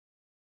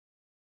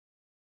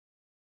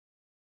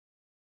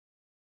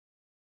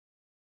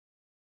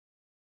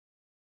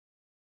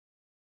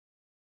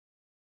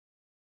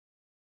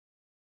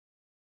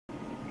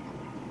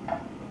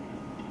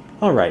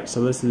Alright,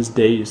 so this is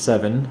day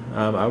 7.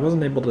 I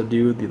wasn't able to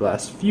do the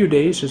last few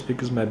days just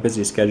because of my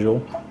busy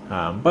schedule,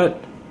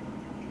 but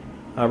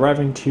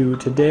arriving to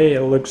today,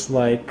 it looks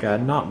like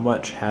not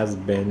much has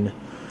been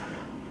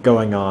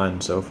going on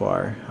so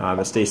far.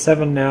 It's day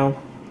 7 now,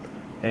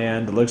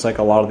 and it looks like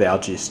a lot of the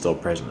algae is still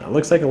present. It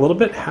looks like a little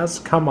bit has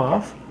come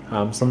off.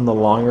 Some of the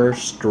longer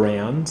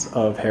strands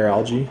of hair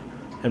algae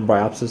and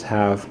Bryopsis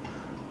have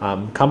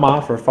come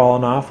off or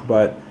fallen off,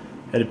 but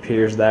it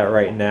appears that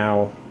right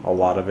now a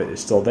lot of it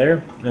is still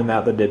there, and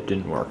that the dip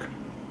didn't work.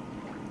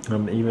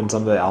 Even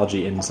some of the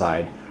algae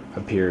inside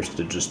appears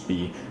to just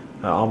be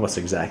almost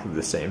exactly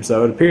the same.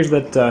 So it appears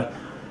that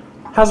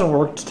hasn't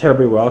worked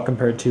terribly well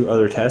compared to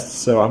other tests.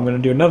 So I'm going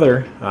to do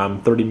another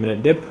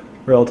 30-minute dip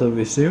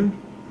relatively soon.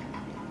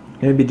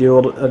 Maybe do a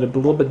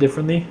little bit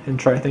differently and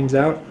try things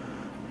out,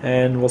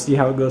 and we'll see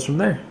how it goes from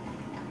there.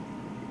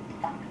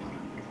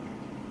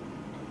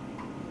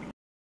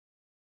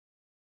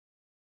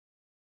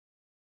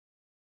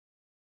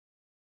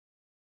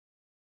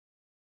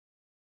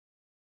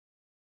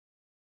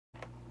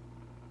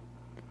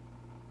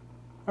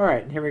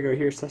 Alright, here we go.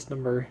 Here's test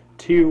number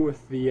 2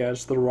 with the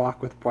just the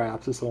rock with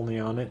Bryopsis only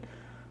on it.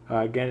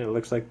 Again, it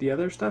looks like the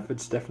other stuff.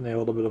 It's definitely a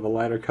little bit of a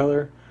lighter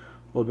color,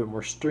 a little bit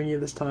more stringy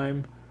this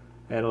time,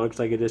 and it looks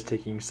like it is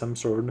taking some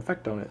sort of an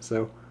effect on it.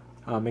 So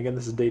again,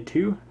 this is day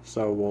 2,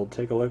 so we'll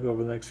take a look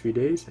over the next few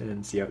days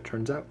and see how it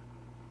turns out.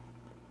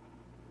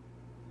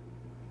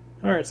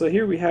 Alright, so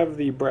here we have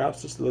the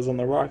Bryopsis that was on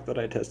the rock that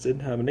I tested,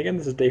 and again,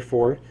 this is day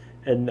 4.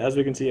 And as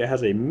we can see, it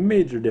has a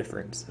major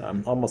difference.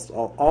 Almost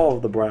all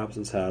of the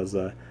Bryopsis has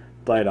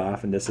died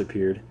off and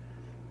disappeared.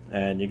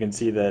 And you can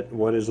see that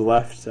what is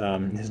left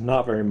is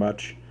not very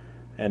much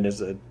and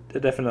is a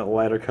definite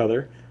lighter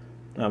color.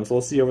 So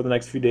we'll see over the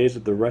next few days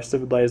if the rest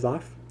of it dies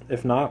off.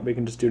 If not, we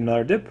can just do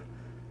another dip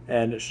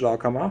and it should all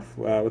come off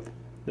with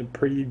a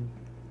pretty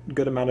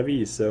good amount of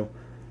ease. So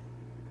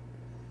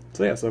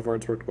yeah, so far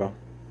it's worked well.